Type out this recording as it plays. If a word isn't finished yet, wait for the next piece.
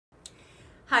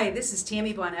Hi, this is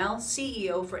Tami Bonnell,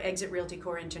 CEO for Exit Realty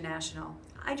Corp International.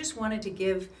 I just wanted to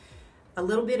give a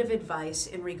little bit of advice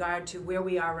in regard to where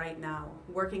we are right now,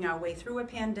 working our way through a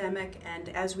pandemic and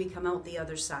as we come out the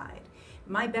other side.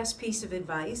 My best piece of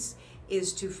advice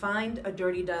is to find a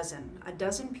dirty dozen, a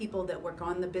dozen people that work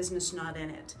on the business, not in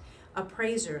it.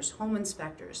 Appraisers, home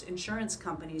inspectors, insurance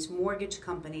companies, mortgage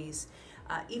companies,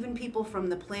 even people from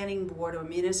the planning board or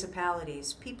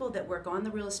municipalities, people that work on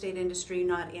the real estate industry,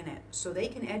 not in it, so they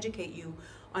can educate you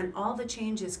on all the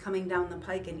changes coming down the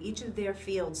pike in each of their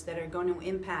fields that are going to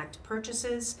impact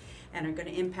purchases and are going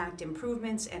to impact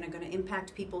improvements and are going to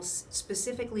impact people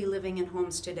specifically living in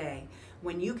homes today.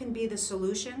 When you can be the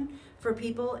solution for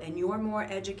people and you're more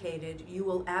educated, you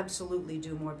will absolutely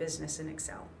do more business and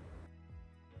excel.